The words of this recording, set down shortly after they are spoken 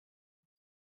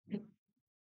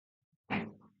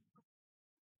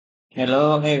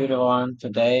Hello everyone.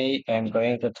 Today I'm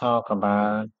going to talk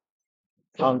about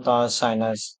frontal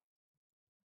sinus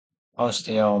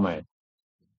osteoma.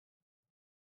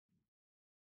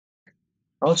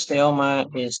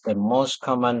 Osteoma is the most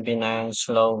common benign,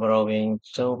 slow-growing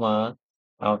tumor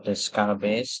of the skull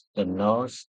base, the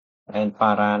nose, and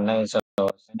paranasal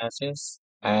sinuses,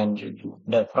 and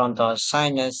the frontal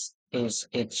sinus is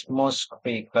its most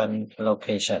frequent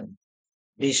location.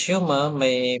 This tumor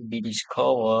may be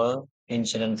discovered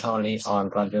incidentally on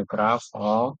radiograph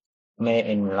or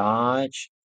may enlarge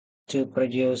to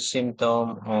produce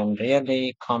symptom and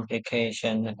really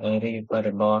complication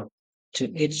referable to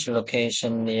its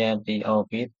location near the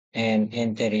orbit and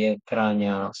anterior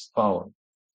cranial fold.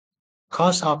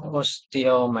 Cause of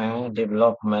osteoma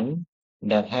development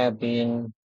that have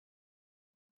been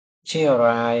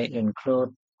theorized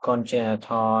include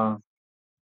congenital,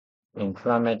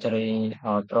 inflammatory,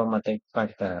 or traumatic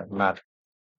factor, but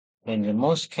in the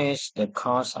most cases, the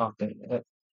cause of the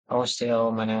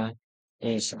osteoma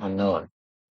is unknown.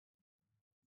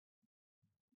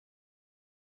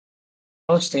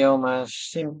 Osteoma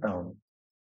symptom.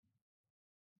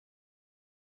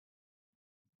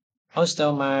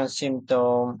 Osteoma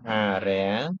symptoms are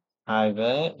rare.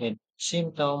 However, its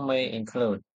symptoms may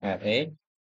include headache,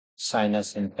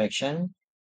 sinus infection,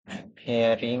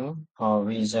 hearing, or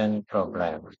vision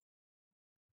problems.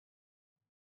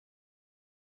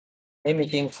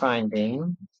 Imaging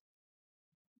finding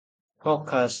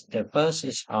focus the first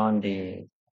is on the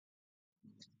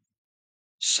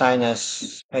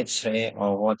sinus X-ray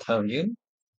or water view.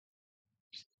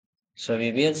 So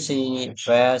we will see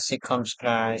where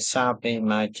circumscribed sharply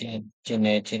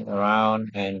marginated around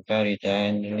and very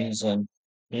thin lesion,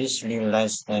 usually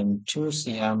less than 2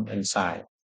 cm in size,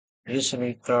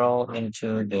 usually grow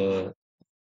into the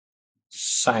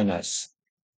sinus.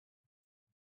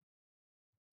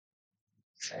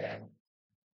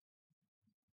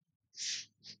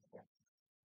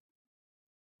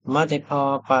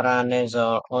 Multiple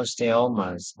paranasal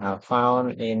osteomas are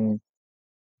found in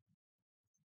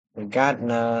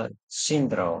Gardner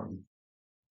syndrome.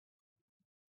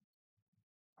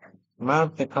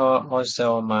 Multiple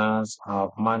osteomas of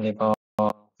multiple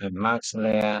and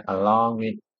maxillary along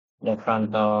with the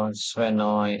frontal,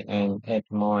 sphenoid, and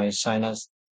ethmoid sinus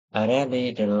are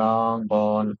rarely the long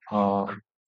bone or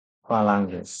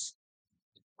phalanges.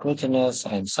 Cutaneous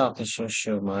and soft tissue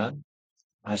tumor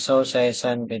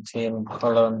association between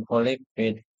colon polyp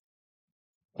with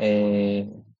a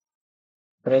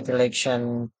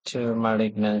predilection to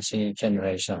malignancy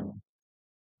generation.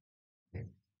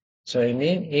 So I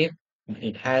mean if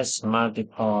it has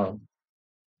multiple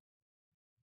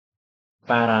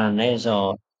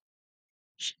paranasal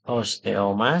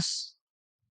osteomas,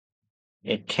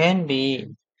 it can be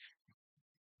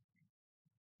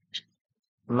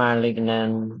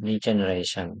malignant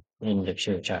degeneration in the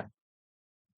future.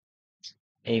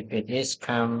 If it is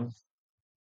come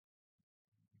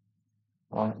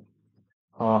or,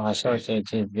 or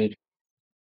associated with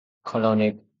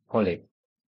colonic polyp.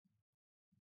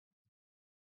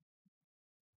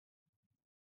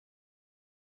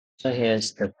 So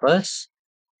here's the first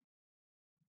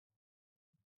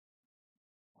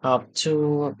of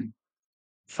two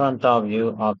frontal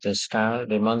view of the skull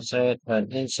demonstrate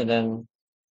an incident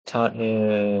thought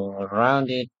a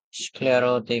rounded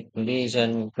sclerotic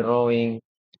lesion growing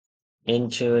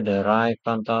into the right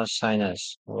frontal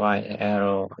sinus, white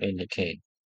arrow indicate.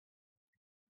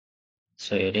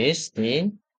 So it is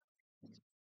the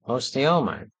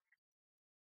osteoma.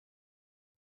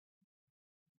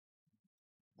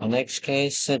 The next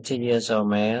case, 30 years old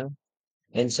male,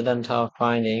 incidental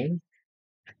finding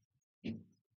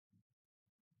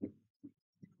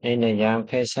in a young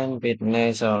patient with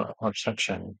nasal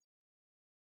obstruction.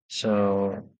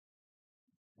 So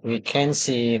we can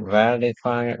see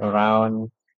well-defined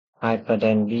around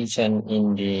hyperden lesion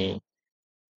in the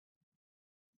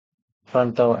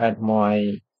frontal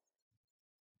ethmoid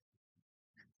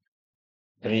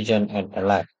region at the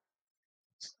left.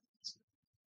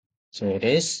 So it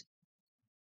is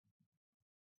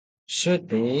should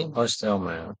be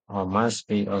osteoma or must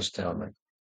be osteoma,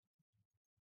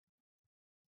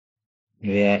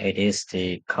 where it is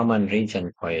the common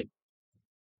region for it.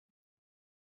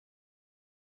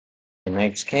 The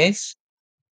next case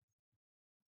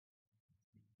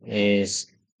is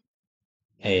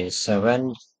a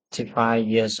 75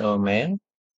 years old male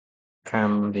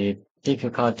come with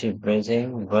difficulty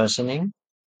breathing worsening.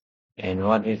 And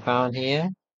what we found here,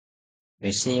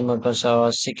 we see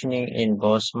mucosal thickening in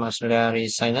both maxillary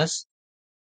sinus,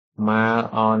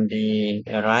 mild on the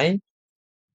right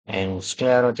and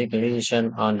sclerotic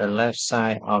lesion on the left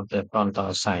side of the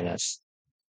frontal sinus.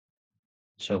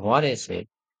 So what is it?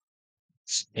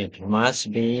 It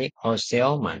must be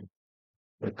osteoma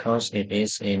because it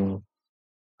is in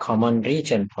common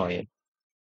region for it.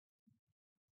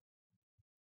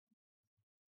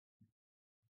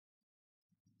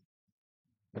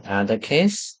 The other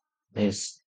case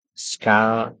is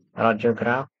scar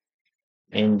radiograph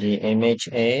in the image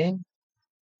A,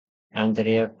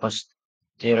 anterior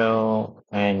posterior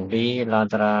and B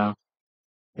lateral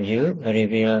view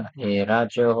reveal a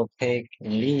radio-opaque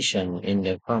lesion in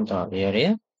the frontal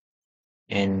area,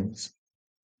 and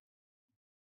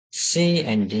C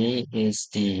and D is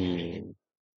the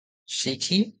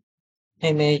CT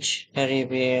image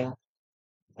reveal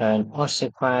an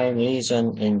ossified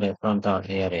lesion in the frontal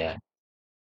area.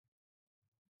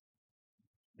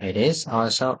 It is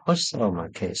also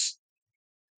osteoma case.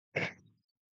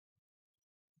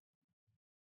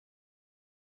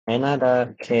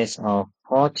 Another case of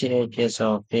 48 years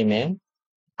old female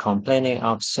complaining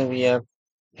of severe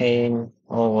pain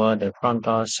over the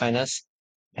frontal sinus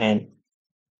and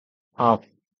of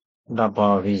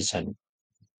double vision.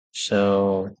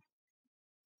 So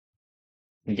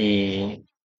the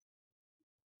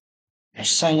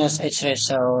sinus X-ray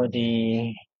show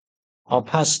the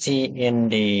opacity in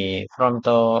the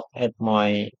frontal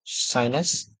ethmoid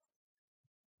sinus.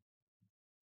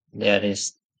 There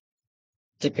is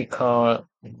typical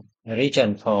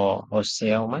region for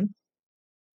osteoma.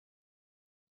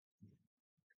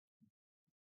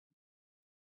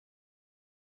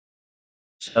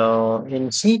 So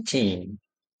in CT,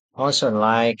 also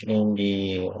like in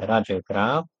the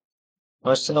radiograph,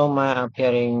 osteoma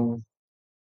appearing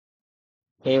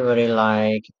very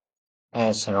like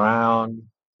as around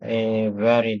a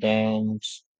very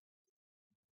dense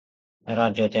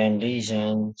radioden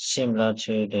lesion similar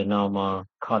to the normal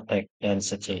cortex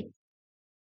density.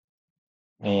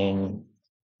 And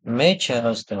major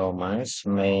osteomas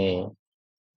may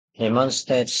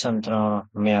demonstrate central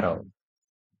marrow.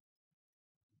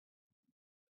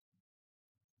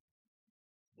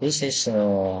 This is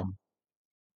a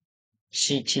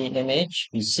CT image.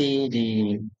 We see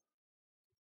the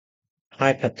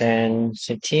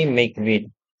hypertensity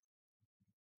with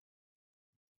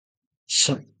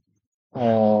s-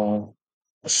 uh,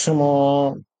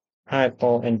 small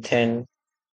hypointense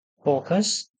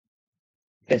focus.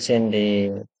 It's in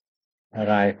the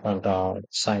right frontal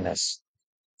sinus.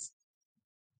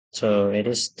 So it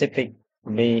is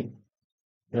typically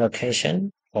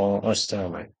location for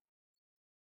osteoma.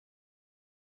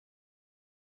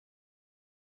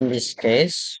 In this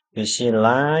case, we see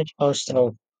large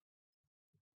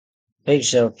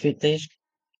exophytic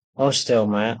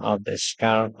osteoma of the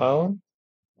scalpel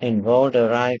involve the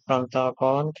right frontal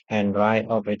cone and right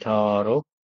orbital roof,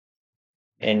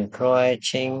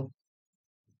 encroaching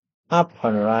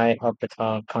upon right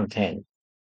orbital content.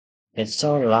 It's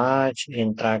so large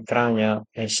intracranial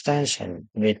extension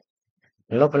with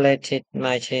lobulated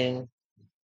margin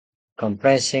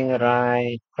compressing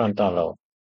right frontal lobe.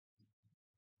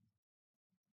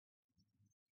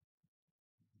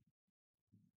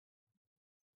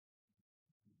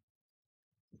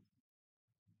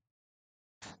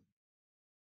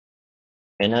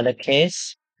 Another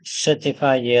case,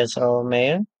 35 years old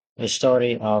male, a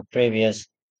story of previous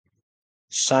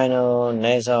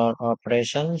sinonasal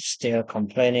operation, still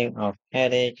complaining of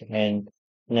headache and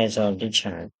nasal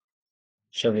discharge.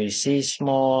 So we see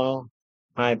small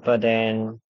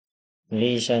hyperden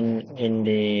lesion in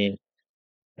the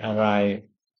right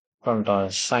frontal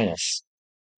sinus.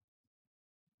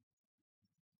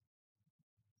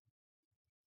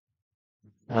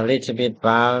 A little bit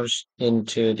bulge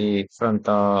into the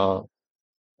frontal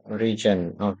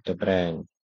region of the brain.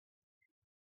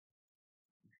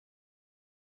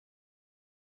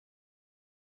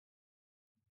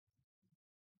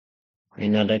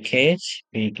 In other case,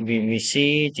 we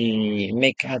see the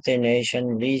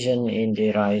McAttenuation lesion in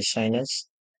the right sinus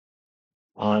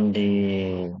on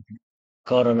the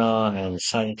coronal and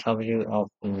sagittal view of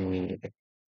the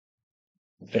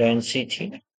brain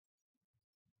CT.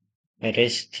 It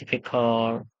is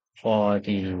typical for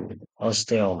the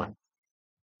osteoma.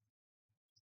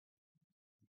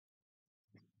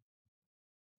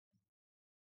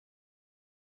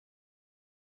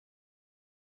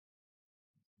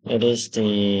 It is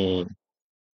the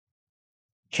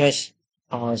case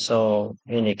also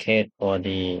indicate for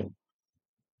the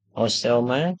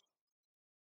osteoma.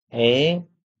 A,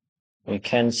 we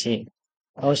can see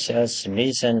osseous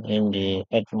lesion in the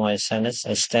ethmoid sinus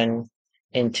extend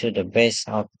into the base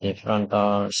of the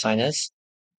frontal sinus.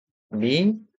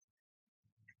 B,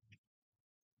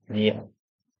 The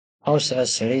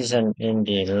osseous lesion in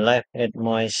the left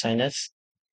ethmoid sinus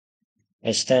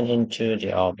extend into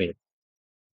the orbit.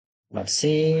 But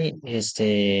C is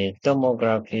the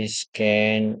tomography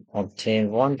scan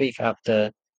obtained 1 week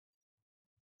after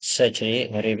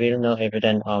surgery reveal no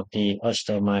evidence of the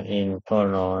osteoma in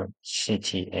coronal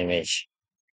CT image.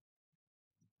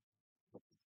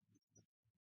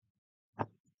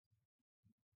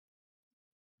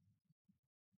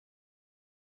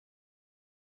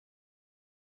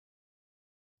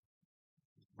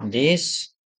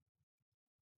 This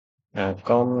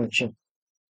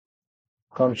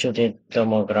computed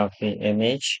tomography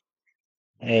image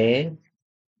A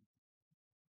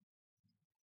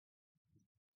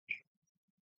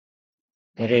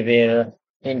reveal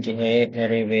in the A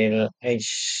reveal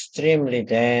extremely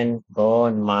dense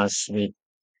bone mass with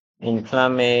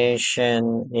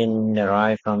inflammation in the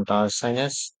right frontal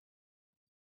sinus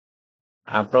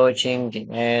approaching the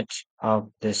edge of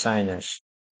the sinus,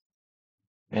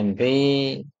 and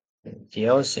B the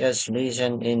osseous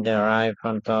lesion in the right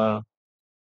frontal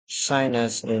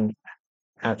sinus in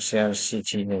axial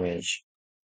CT image.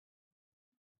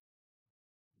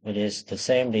 It is the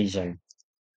same lesion.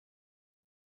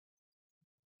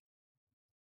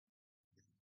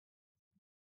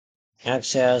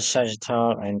 Axial,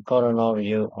 sagittal, and coronal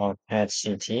view of head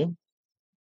CT.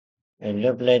 A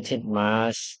lobulated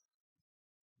mass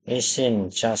is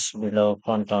seen just below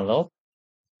frontal lobe.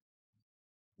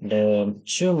 The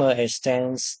tumor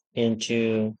extends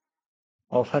into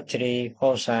olfactory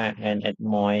fossa and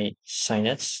ethmoid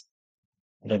sinus.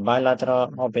 The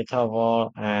bilateral orbital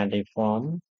wall are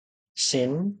deformed,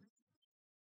 seen,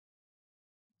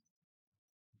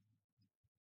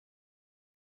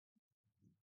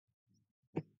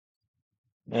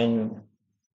 and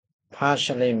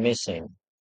partially missing.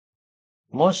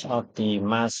 Most of the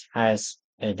mass has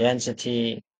a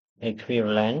density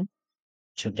equivalent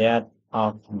to that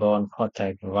of bone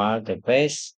cortex, while the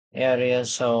base area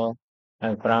saw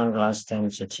a ground glass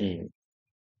density,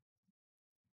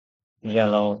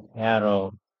 yellow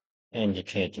arrow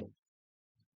indicated.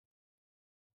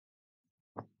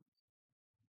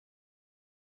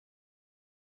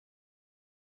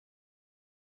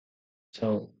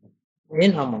 So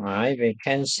in MRI, we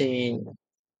can see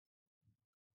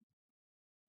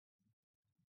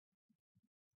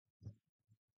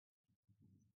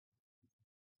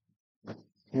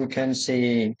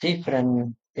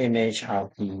different image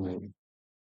of the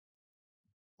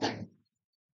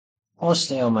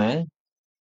osteoma.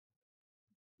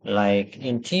 Like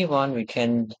in T1, we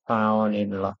can found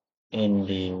in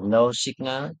the low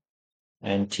signal,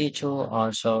 and T2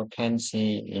 also can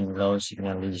see in low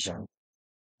signal lesion.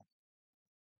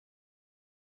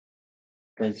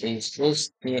 This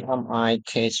is the MI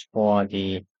case for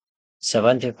the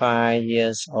 75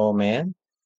 years old man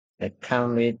that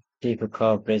come with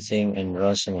difficult breathing and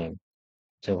worsening.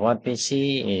 So what we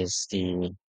see is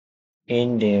the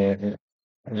in the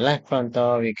left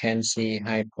frontal we can see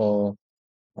hypo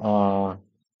or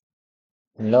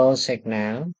low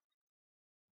signal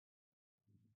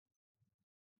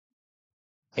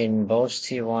in both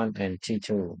T1 and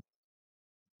T2.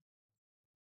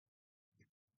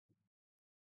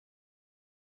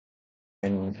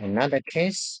 And another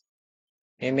case,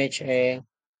 image A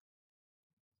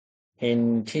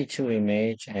in T2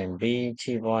 image and B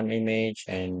T1 image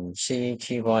and C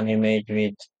T1 image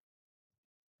with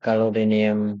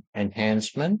gadolinium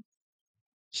enhancement.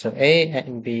 So A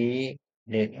and B,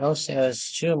 the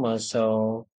osseous tumor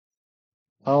show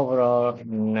overall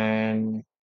non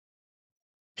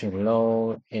to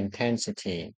low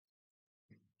intensity.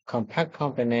 Compact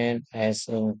component as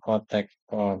in cortex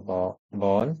or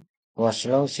bone was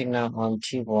low signal on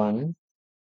T1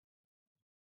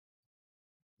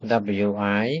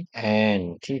 WI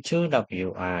and T2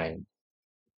 WI,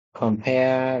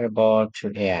 comparable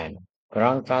to AN.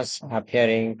 Ground glass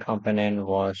appearing component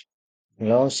was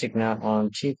low signal on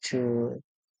T2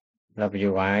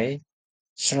 WI,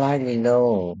 slightly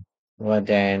lower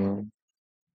than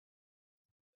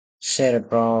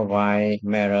cerebral Y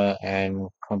mirror and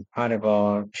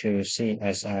compatible to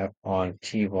CSF on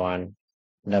T1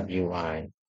 WI.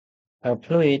 A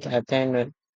fluid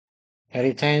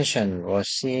retention was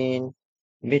seen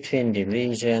between the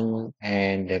lesion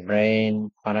and the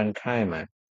brain parenchyma.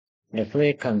 The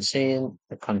fluid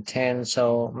contains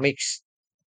so mixed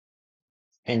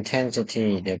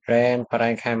intensity. The brain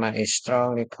parenchyma is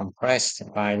strongly compressed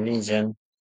by lesion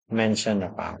mentioned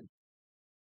above.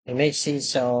 The MHC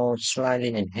cell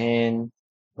slightly enhanced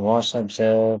was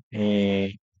observed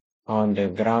on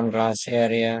the ground glass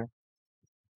area,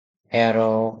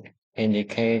 arrow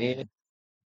indicated,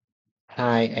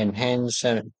 High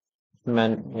enhancement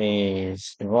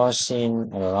was seen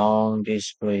along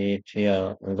this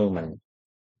preatrial lumen,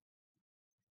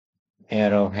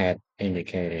 arrowhead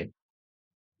indicated.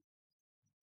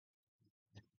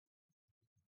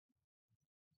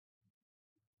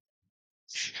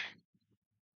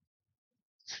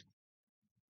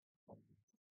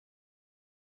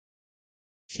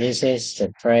 This is the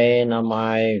train of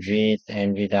my with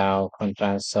and without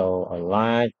contrast, so a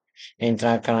large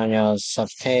intracranial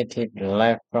subtated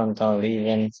left frontal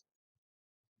lesion.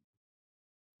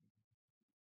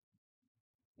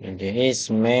 It is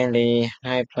mainly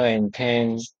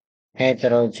hyperintense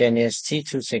heterogeneous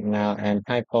T2 signal and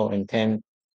hypointense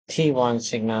T1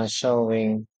 signal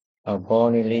showing a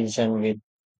bony lesion with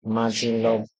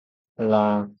multilobular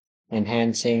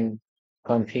enhancing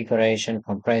configuration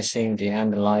compressing the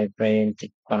underlying brain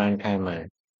parenchyma.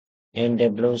 In the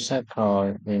blue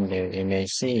circle in the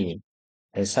image C,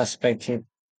 the suspected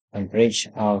breach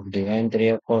of the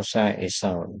anterior fossa is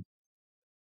shown.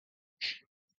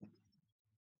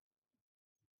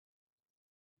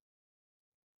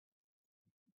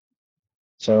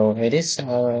 So it is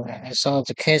so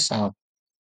the case of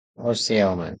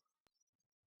Osteoma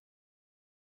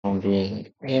on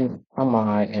the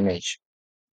MRI image.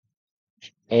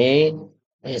 A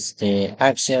is the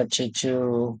axial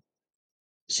T2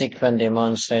 sequence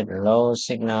demonstrate low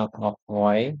signal of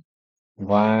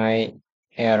Y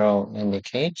arrow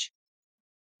indicates,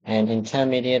 and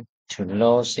intermediate to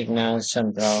low signal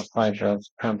central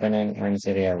fibrous component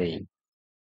anteriorly.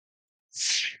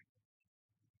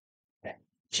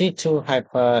 T2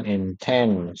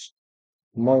 hyperintense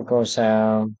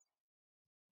mucosal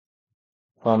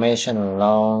formation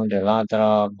along the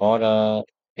lateral border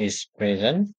is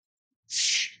present.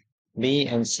 B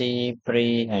and C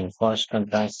pre and post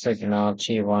contrast signal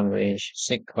T1 which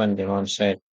sequence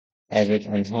demonstrate avid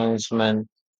enhancement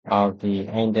of the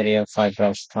anterior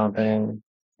fibrous component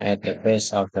at the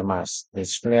base of the mass. The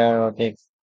sclerotic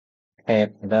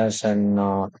head does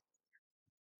not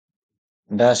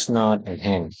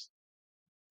enhance.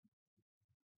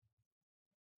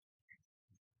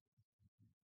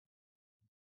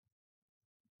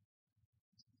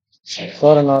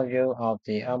 Coronal view of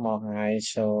the MRI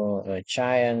show a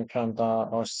giant frontal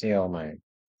osteoma.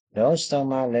 The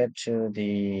osteoma led to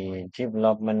the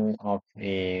development of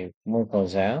a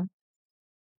mucosa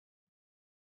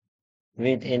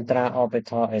with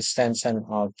intraorbital extension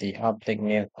of the optic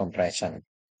nerve compression.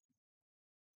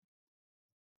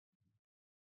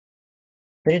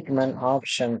 Treatment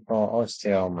option for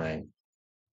osteoma.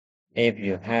 If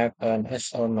you have an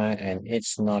osteoma and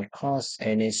it's not cause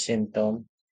any symptom,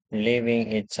 leaving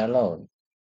it alone.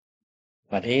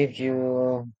 But if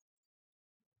you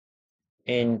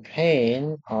in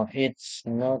pain or it's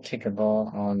noticeable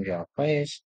on your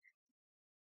face,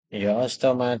 your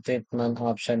osteoma treatment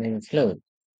option include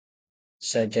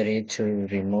surgery to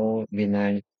remove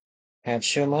benign head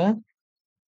tumor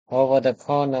over the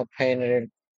corner pain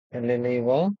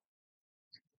reliever,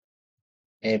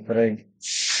 a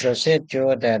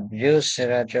procedure that uses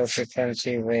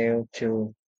radiofrequency wave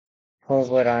to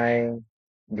pulverize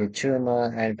the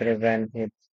tumor and prevent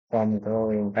it from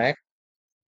growing back,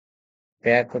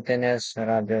 percutaneous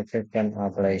radiofrequency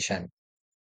ablation.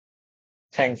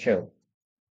 Thank you.